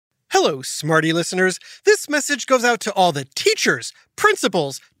Hello, Smarty listeners. This message goes out to all the teachers,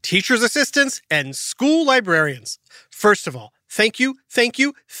 principals, teachers' assistants, and school librarians. First of all, thank you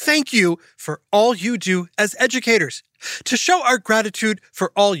for all you do as educators. To show our gratitude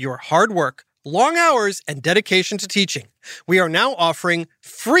for all your hard work, long hours, and dedication to teaching, we are now offering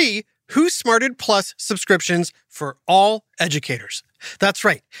free Who Smarted Plus subscriptions for all educators. That's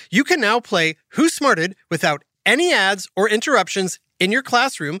right. You can now play Who Smarted without any ads or interruptions in your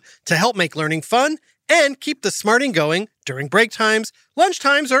classroom to help make learning fun and keep the smarting going during break times, lunch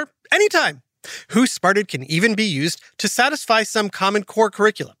times, or anytime. Who Smarted can even be used to satisfy some common core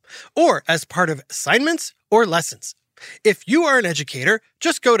curriculum or as part of assignments or lessons. If you are an educator,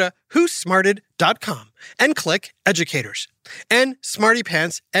 just go to whosmarted.com and click Educators. And Smarty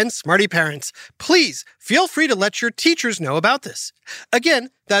Pants and Smarty Parents, please feel free to let your teachers know about this.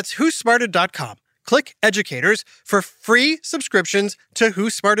 Again, that's whosmarted.com. Click Educators for free subscriptions to Who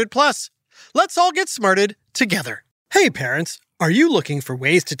Smarted Plus. Let's all get smarted together. Hey parents, are you looking for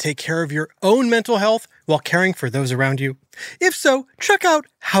ways to take care of your own mental health while caring for those around you? If so, check out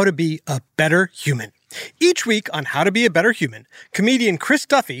How to Be a Better Human. Each week on How to Be a Better Human, comedian Chris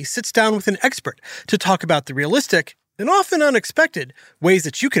Duffy sits down with an expert to talk about the realistic and often unexpected ways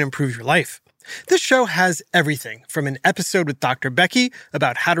that you can improve your life. This show has everything from an episode with Dr. Becky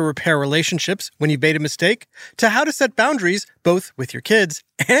about how to repair relationships when you've made a mistake, to how to set boundaries both with your kids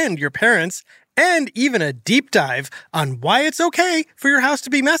and your parents, and even a deep dive on why it's okay for your house to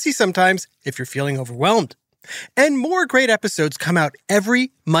be messy sometimes if you're feeling overwhelmed. And more great episodes come out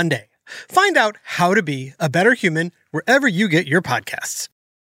every Monday. Find out How to Be a Better Human wherever you get your podcasts.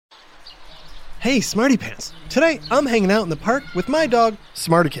 Hey, Smarty Pants. Today, I'm hanging out in the park with my dog,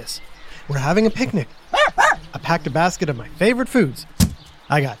 Smarticus. We're having a picnic. I packed a basket of my favorite foods.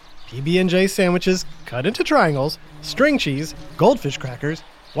 I got PB&J sandwiches cut into triangles, string cheese, goldfish crackers,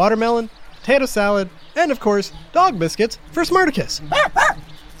 watermelon, potato salad, and of course, dog biscuits for Smarticus.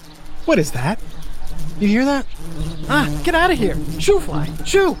 What is that? You hear that? Get out of here. Shoo, fly.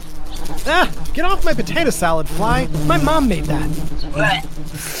 Shoo. Get off my potato salad, fly. My mom made that.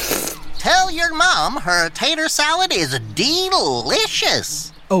 Tell your mom her tater salad is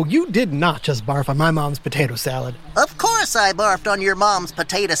delicious. Oh, you did not just barf on my mom's potato salad. Of course I barfed on your mom's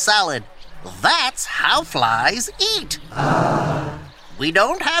potato salad. That's how flies eat. We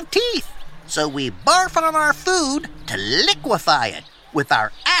don't have teeth, so we barf on our food to liquefy it with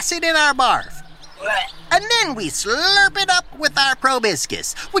our acid in our barf. And then we slurp it up with our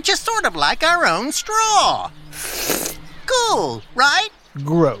proboscis, which is sort of like our own straw. Cool, right?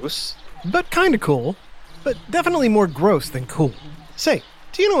 Gross, but kind of cool. But definitely more gross than cool. Say,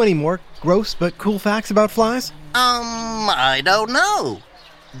 do you know any more gross but cool facts about flies? I don't know.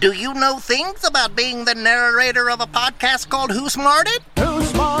 Do you know things about being the narrator of a podcast called Who Smarted? Who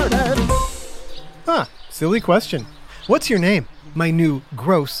Smarted? Silly question. What's your name, my new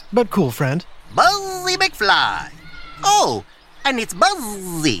gross but cool friend? Buzzy McFly. Oh, and it's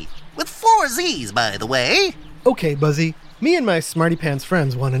Buzzy, with 4 Z's, by the way. Okay, Buzzy, me and my Smarty Pants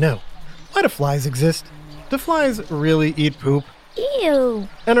friends want to know, why do flies exist? Do flies really eat poop? Ew.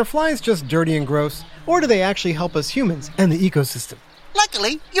 And are flies just dirty and gross, or do they actually help us humans and the ecosystem?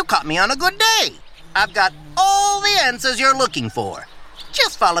 Luckily, you caught me on a good day. I've got all the answers you're looking for.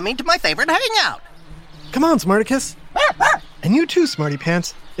 Just follow me to my favorite hangout. Come on, Smarticus. And you too, Smarty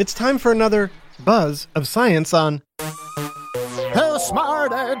Pants. It's time for another buzz of science on Who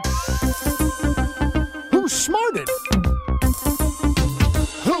Smarted? Who Smarted?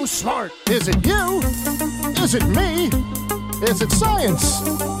 Who's smart? Is it you? Is it me? Is it science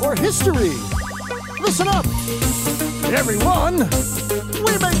or history? Listen up, everyone.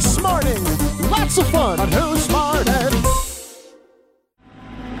 We make smarting lots of fun on Who Smarted.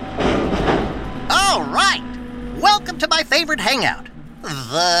 All right. Welcome to my favorite hangout,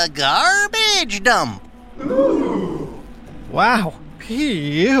 the garbage dump. Wow.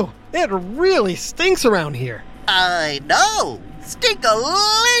 Ew. It really stinks around here. I know.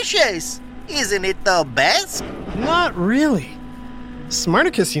 Stinkalicious. Isn't it the best? Not really.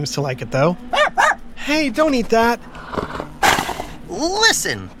 Smarticus seems to like it, though. Hey, don't eat that.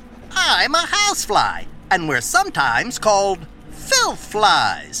 Listen, I'm a housefly, and we're sometimes called filth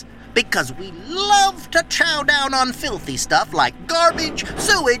flies because we love to chow down on filthy stuff like garbage,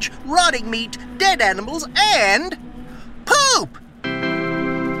 sewage, rotting meat, dead animals, and poop.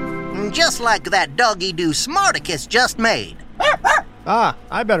 Just like that doggy-doo Smarticus just made.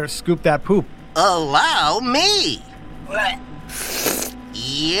 I better scoop that poop. Allow me.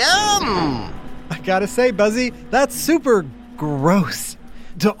 Yum! I gotta say, Buzzy, that's super gross.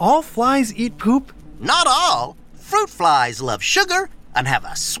 Do all flies eat poop? Not all. Fruit flies love sugar, and have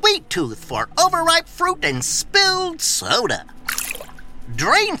a sweet tooth for overripe fruit and spilled soda.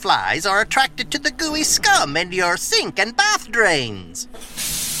 Drain flies are attracted to the gooey scum in your sink and bath drains.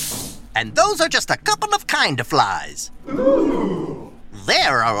 And those are just a couple of kind of flies. Ooh.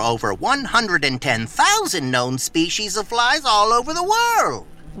 There are over 110,000 known species of flies all over the world.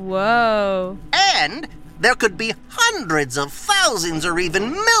 Whoa. And there could be hundreds of thousands or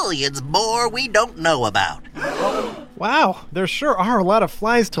even millions more we don't know about. Wow, there sure are a lot of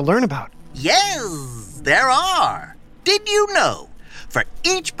flies to learn about. Yes, there are. Did you know? For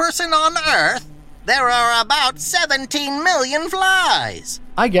each person on Earth, there are about 17 million flies.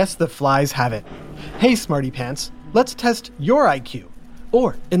 I guess the flies have it. Hey, Smarty Pants, let's test your IQ.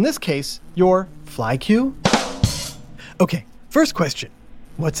 Or, in this case, your fly Q. Okay, first question.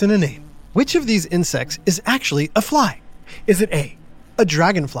 What's in a name? Which of these insects is actually a fly? Is it A, a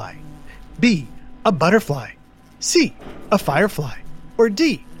dragonfly, B, a butterfly, C, a firefly, or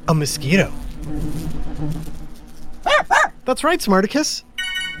D, a mosquito? That's right, Smarticus.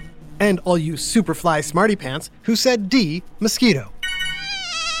 And all you Superfly Smarty Pants who said D, mosquito.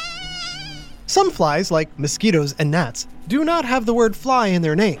 Some flies, like mosquitoes and gnats, do not have the word fly in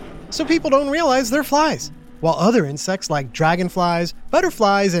their name, so people don't realize they're flies. While other insects like dragonflies,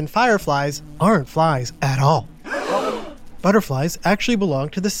 butterflies, and fireflies aren't flies at all. Butterflies actually belong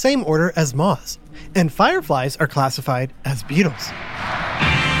to the same order as moths, and fireflies are classified as beetles.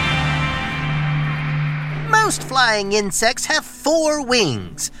 Most flying insects have 4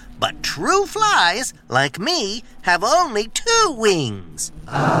 wings, but true flies, like me, have only 2 wings.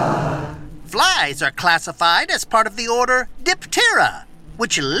 Flies are classified as part of the order Diptera,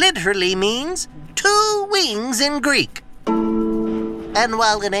 which literally means 2 wings in Greek. And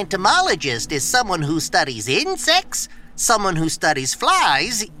while an entomologist is someone who studies insects, someone who studies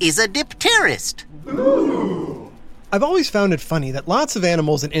flies is a dipterist. I've always found it funny that lots of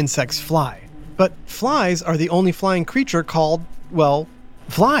animals and insects fly, but flies are the only flying creature called, well,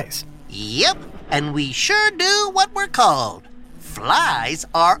 flies. Yep, and we sure do what we're called. Flies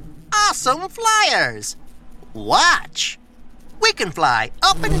are awesome flyers. Watch. We can fly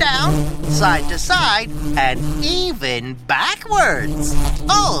up and down, side to side, and even backwards.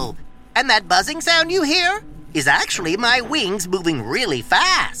 Oh, and that buzzing sound you hear is actually my wings moving really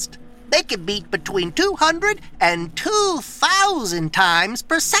fast. They can beat between 200 and 2,000 times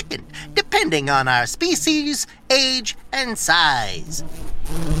per second, depending on our species, age, and size.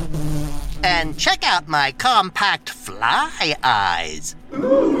 And check out my compact fly eyes.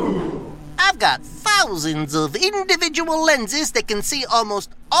 I've got thousands of individual lenses that can see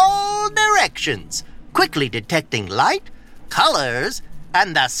almost all directions, quickly detecting light, colors,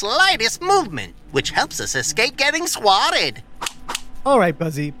 and the slightest movement, which helps us escape getting swatted. All right,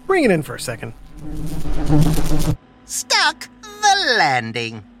 Buzzy, bring it in for a second. Stuck the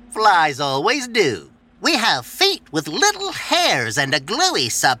landing. Flies always do. We have feet with little hairs and a gluey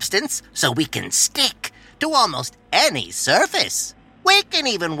substance so we can stick to almost any surface. We can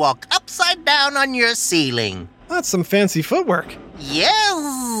even walk upside down on your ceiling. That's some fancy footwork.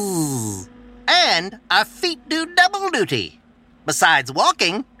 Yes! And our feet do double duty. Besides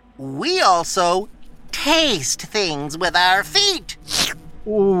walking, we also taste things with our feet.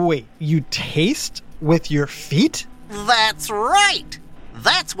 Wait, you taste with your feet? That's right.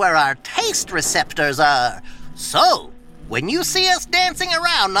 That's where our taste receptors are. So, when you see us dancing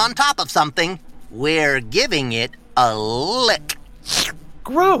around on top of something, we're giving it a lick.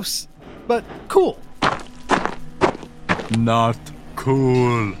 Gross, but cool. Not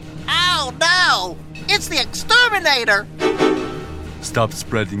cool. Ow, no! It's the exterminator! Stop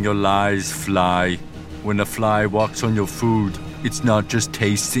spreading your lies, fly. When a fly walks on your food, it's not just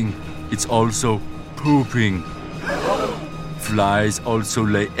tasting, it's also pooping. Flies also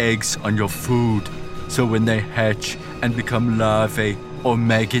lay eggs on your food, so when they hatch and become larvae or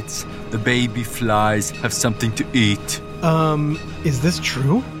maggots, the baby flies have something to eat. Is this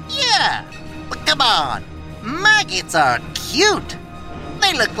true? Yeah! But come on! Maggots are cute!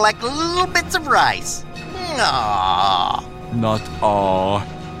 They look like little bits of rice. Aww. Not aw.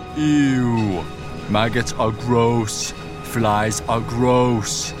 Ew. Maggots are gross. Flies are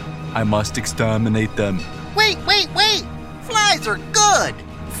gross. I must exterminate them. Wait! Flies are good!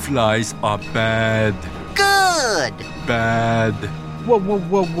 Flies are bad. Good! Bad.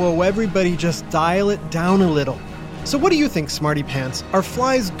 Whoa, everybody just dial it down a little. So what do you think, Smarty Pants? Are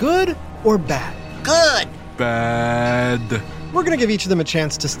flies good or bad? Good! Bad. We're going to give each of them a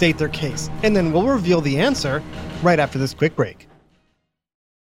chance to state their case, and then we'll reveal the answer right after this quick break.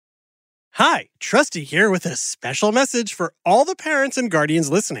 Hi, Trusty here with a special message for all the parents and guardians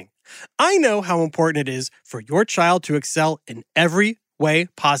listening. I know how important it is for your child to excel in every way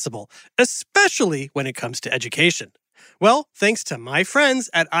possible, especially when it comes to education. Well, thanks to my friends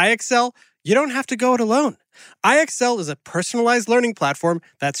at IXL, you don't have to go it alone. IXL is a personalized learning platform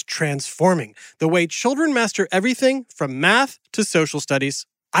that's transforming the way children master everything from math to social studies.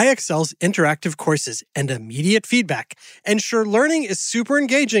 IXL's interactive courses and immediate feedback ensure learning is super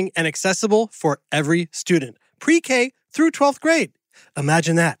engaging and accessible for every student, pre-K through 12th grade.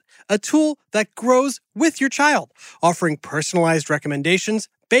 Imagine that, a tool that grows with your child, offering personalized recommendations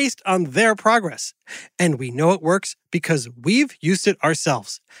based on their progress. And we know it works because we've used it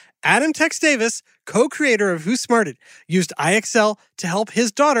ourselves. Adam Tex Davis, co-creator of Who Smarted, used IXL to help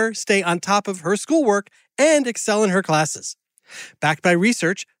his daughter stay on top of her schoolwork and excel in her classes. Backed by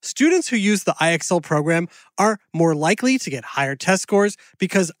research, students who use the IXL program are more likely to get higher test scores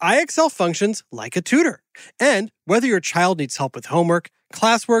because IXL functions like a tutor. And whether your child needs help with homework,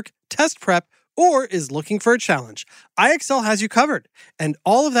 classwork, test prep, or is looking for a challenge, IXL has you covered, and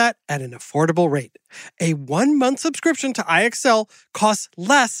all of that at an affordable rate. A 1-month subscription to IXL costs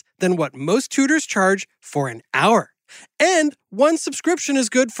less than what most tutors charge for an hour. And one subscription is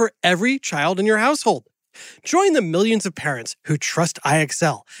good for every child in your household. Join the millions of parents who trust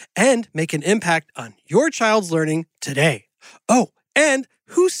IXL and make an impact on your child's learning today. Oh, and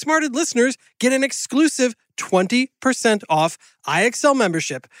Who Smarted listeners get an exclusive 20% off IXL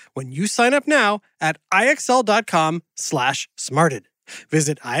membership when you sign up now at IXL.com/smarted.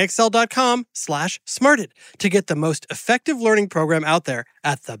 Visit IXL.com/smarted to get the most effective learning program out there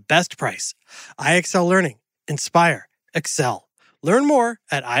at the best price. IXL Learning. Inspire. Excel. Learn more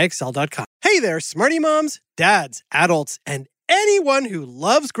at IXL.com. Hey there, Smarty moms, dads, adults, and anyone who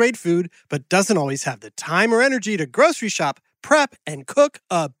loves great food but doesn't always have the time or energy to grocery shop, prep, and cook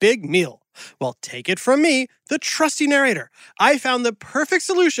a big meal. Well, take it from me, the trusty narrator. I found the perfect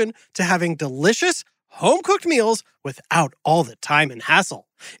solution to having delicious, home-cooked meals without all the time and hassle.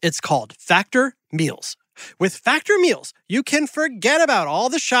 It's called Factor Meals. With Factor Meals, you can forget about all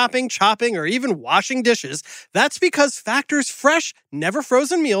the shopping, chopping, or even washing dishes. That's because Factor's fresh, never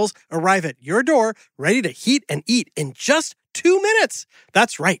frozen meals arrive at your door, ready to heat and eat in just 2 minutes.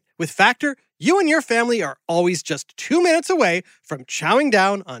 That's right. With Factor, you and your family are always just 2 minutes away from chowing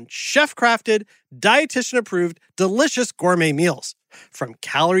down on chef-crafted, dietitian-approved, delicious gourmet meals. From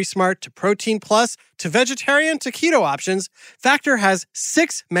Calorie Smart to Protein Plus to vegetarian to keto options, Factor has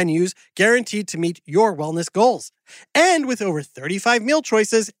 6 menus guaranteed to meet your wellness goals. And with over 35 meal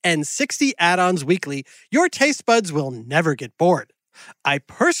choices and 60 add-ons weekly, your taste buds will never get bored. I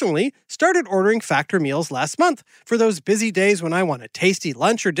personally started ordering Factor meals last month for those busy days when I want a tasty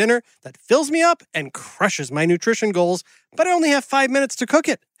lunch or dinner that fills me up and crushes my nutrition goals, but I only have 5 minutes to cook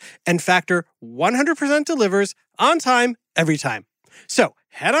it. And Factor 100% delivers on time, every time. So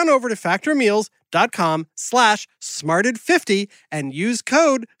head on over to factormeals.com/smarted50 and use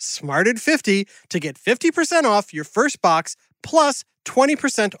code SMARTED50 to get 50% off your first box plus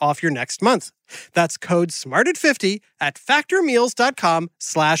 20% off your next month. That's code SMARTED50 at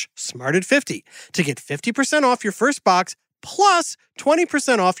factormeals.com/smarted50 to get 50% off your first box plus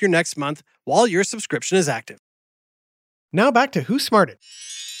 20% off your next month while your subscription is active. Now back to Who Smarted.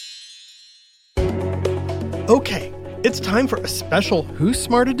 Okay, it's time for a special Who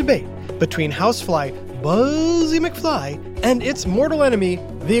Smarted debate between housefly Buzzy McFly and its mortal enemy,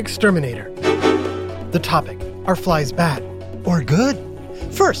 the exterminator. The topic, are flies bad or good?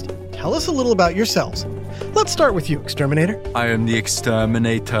 First, tell us a little about yourselves. Let's start with you, exterminator. I am the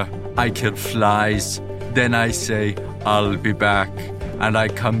exterminator. I kill flies. Then I say, I'll be back. And I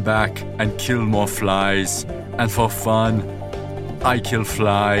come back and kill more flies. And for fun, I kill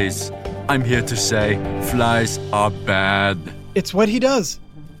flies. I'm here to say, flies are bad. It's what he does.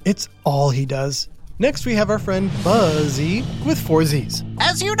 It's all he does. Next, we have our friend Buzzy with 4 Z's.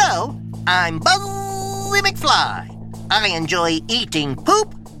 As you know, I'm Buzzy McFly. I enjoy eating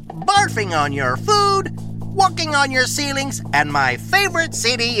poop, barfing on your food, walking on your ceilings, and my favorite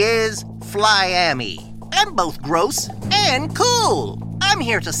city is Flyami. I'm both gross and cool. I'm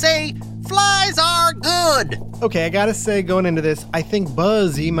here to say flies are good. Okay, I gotta say, going into this, I think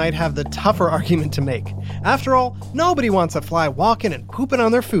Buzzy might have the tougher argument to make. After all, nobody wants a fly walking and pooping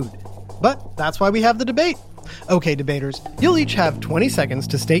on their food. But that's why we have the debate. Okay, debaters, you'll each have 20 seconds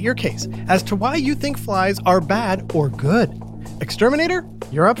to state your case as to why you think flies are bad or good. Exterminator,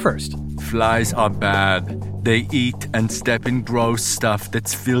 you're up first. Flies are bad. They eat and step in gross stuff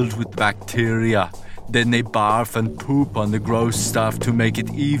that's filled with bacteria. Then they barf and poop on the gross stuff to make it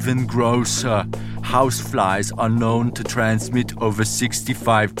even grosser. Houseflies are known to transmit over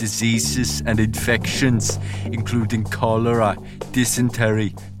 65 diseases and infections, including cholera,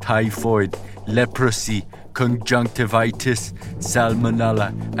 dysentery, typhoid, leprosy, conjunctivitis,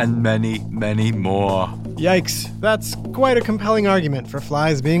 salmonella, and many, many more. Yikes, that's quite a compelling argument for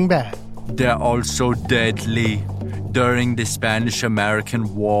flies being bad. They're also deadly. During the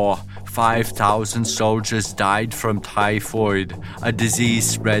Spanish-American War, 5,000 soldiers died from typhoid, a disease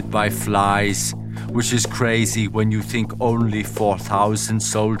spread by flies, which is crazy when you think only 4,000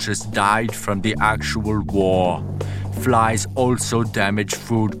 soldiers died from the actual war. Flies also damage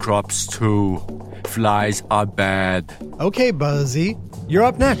food crops too. Flies are bad. Okay, Buzzy, you're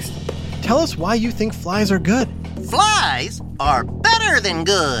up next. Tell us why you think flies are good. Flies are better than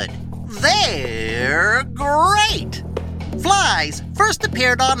good. They're great. Flies first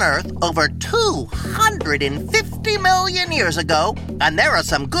appeared on Earth over 250 million years ago, and there are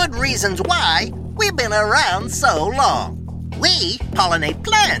some good reasons why we've been around so long. We pollinate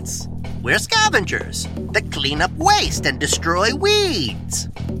plants. We're scavengers that clean up waste and destroy weeds.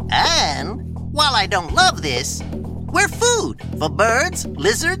 And, while I don't love this, we're food for birds,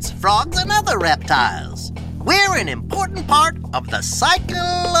 lizards, frogs, and other reptiles. We're an important part of the cycle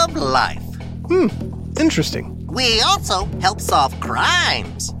of life. Interesting. We also help solve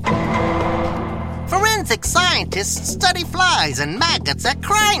crimes. Forensic scientists study flies and maggots at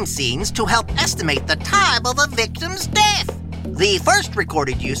crime scenes to help estimate the time of a victim's death. The first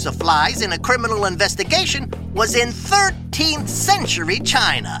recorded use of flies in a criminal investigation was in 13th century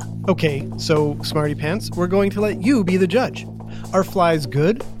China. Okay, so, Smarty Pants, we're going to let you be the judge. Are flies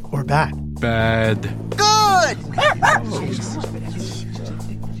good or bad? Bad. Good!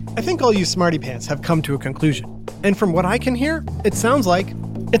 I think all you Smarty Pants have come to a conclusion. And from what I can hear, it sounds like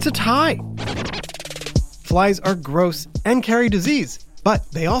it's a tie. Flies are gross and carry disease,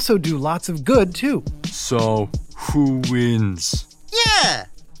 but they also do lots of good too. So, who wins? Yeah!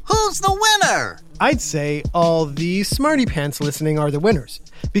 Who's the winner? I'd say all the Smarty Pants listening are the winners,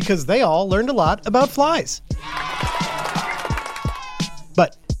 because they all learned a lot about flies.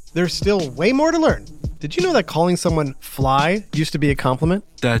 But there's still way more to learn. Did you know that calling someone fly used to be a compliment?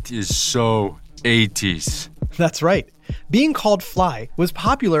 That is so 80s. That's right. Being called fly was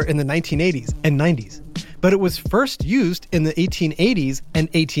popular in the 1980s and 90s, but it was first used in the 1880s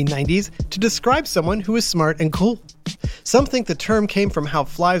and 1890s to describe someone who is smart and cool. Some think the term came from how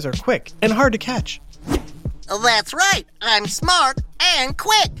flies are quick and hard to catch. That's right. I'm smart and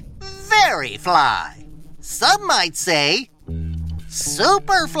quick. Very fly. Some might say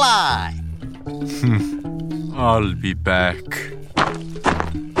super fly. I'll be back.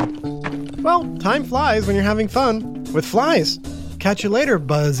 Well, time flies when you're having fun with flies. Catch you later,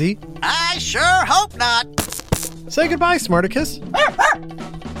 Buzzy. I sure hope not. Say goodbye, Smarticus.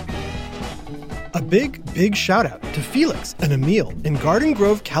 A big shout out to Felix and Emil in Garden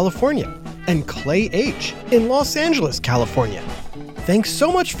Grove, California, and Clay H. in Los Angeles, California. Thanks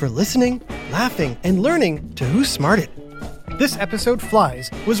so much for listening, laughing, and learning to Who Smarted. This episode,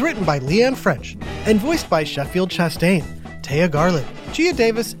 Flies, was written by Leanne French and voiced by Sheffield Chastain, Taya Garland, Gia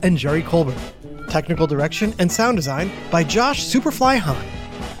Davis, and Jerry Colbert. Technical direction and sound design by Josh Superfly Hahn.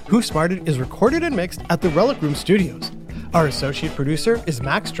 Who Smarted is recorded and mixed at the Relic Room Studios. Our associate producer is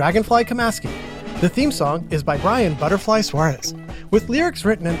Max Dragonfly Kamaski. The theme song is by Brian Butterfly Suarez, with lyrics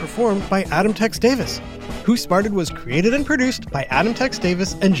written and performed by Adam Tex Davis. Who Smarted was created and produced by Adam Tex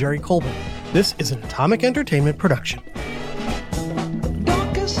Davis and Jerry Colbert. This is an Atomic Entertainment production.